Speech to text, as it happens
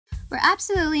We're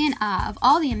absolutely in awe of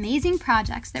all the amazing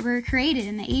projects that were created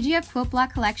in the AGF Quilt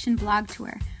Block Collection blog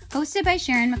tour, hosted by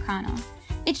Sharon McConnell.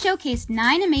 It showcased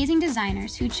 9 amazing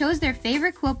designers who chose their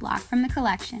favorite quilt block from the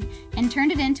collection and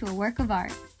turned it into a work of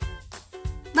art.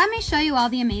 Let me show you all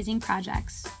the amazing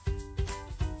projects.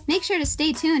 Make sure to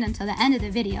stay tuned until the end of the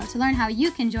video to learn how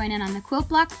you can join in on the quilt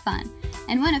block fun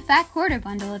and win a fat quarter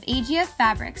bundle of AGF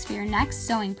fabrics for your next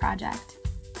sewing project.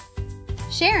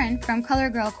 Sharon from Color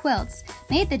Girl Quilts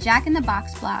made the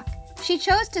Jack-in-the-Box block. She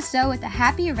chose to sew with the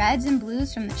happy reds and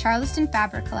blues from the Charleston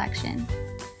fabric collection.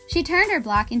 She turned her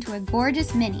block into a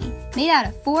gorgeous mini made out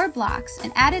of 4 blocks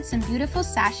and added some beautiful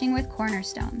sashing with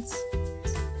cornerstones.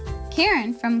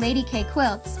 Karen from Lady K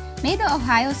Quilts made the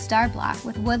Ohio Star block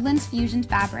with Woodlands Fusion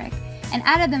fabric and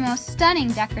added the most stunning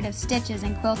decorative stitches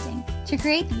and quilting to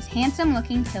create these handsome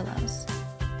looking pillows.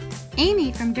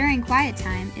 Amy from During Quiet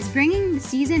Time is bringing the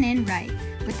season in right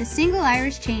with the single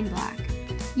Irish chain block.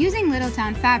 Using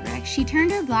Littletown fabric, she turned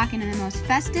her block into the most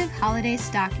festive holiday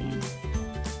stocking.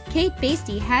 Kate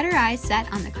Basti had her eyes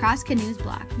set on the Cross Canoes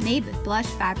block made with blush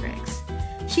fabrics.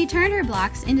 She turned her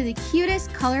blocks into the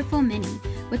cutest colorful mini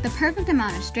with the perfect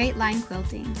amount of straight line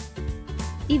quilting.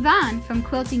 Yvonne from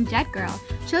Quilting Jet Girl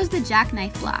chose the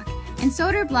Jackknife block and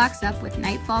sewed her blocks up with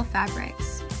Nightfall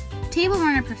fabrics. Table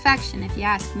runner perfection if you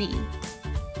ask me.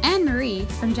 AnneMarie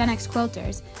from Gen X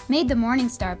Quilters made the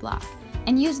Morningstar block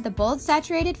and used the bold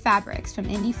saturated fabrics from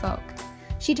Indie Folk.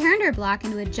 She turned her block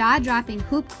into a jaw-dropping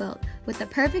hoop quilt with the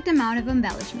perfect amount of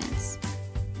embellishments.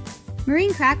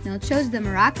 Maureen Cracknell chose the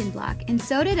Moroccan block and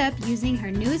sewed it up using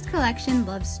her newest collection,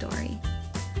 Love Story.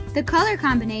 The color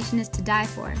combination is to die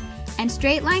for, and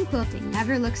straight line quilting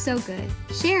never looks so good.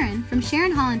 Sharon from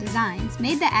Sharon Holland Designs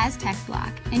made the Aztec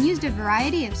block and used a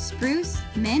variety of spruce,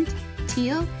 mint,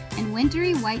 teal, and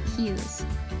wintry white hues.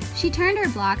 She turned her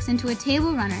blocks into a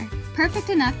table runner, perfect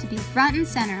enough to be front and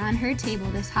center on her table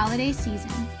this holiday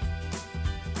season.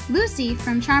 Lucy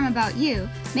from Charm About You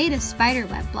made a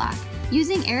spiderweb block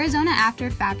using Arizona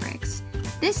After fabrics.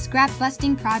 This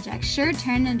scrap-busting project sure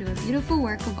turned into a beautiful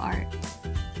work of art.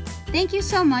 Thank you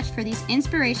so much for these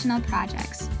inspirational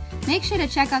projects. Make sure to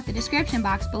check out the description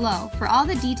box below for all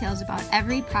the details about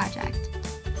every project.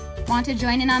 Want to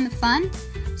join in on the fun?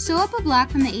 Sew up a block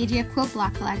from the AGF Quilt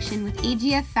Block Collection with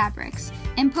AGF fabrics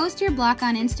and post your block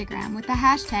on Instagram with the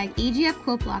hashtag AGF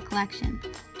Quilt Block Collection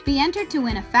to be entered to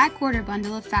win a fat quarter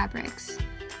bundle of fabrics.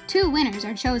 2 winners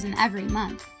are chosen every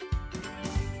month.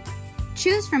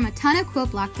 Choose from a ton of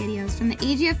quilt block videos from the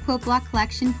AGF Quilt Block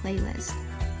Collection playlist.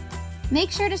 Make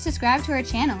sure to subscribe to our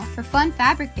channel for fun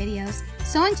fabric videos,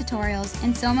 sewing tutorials,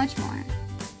 and so much more.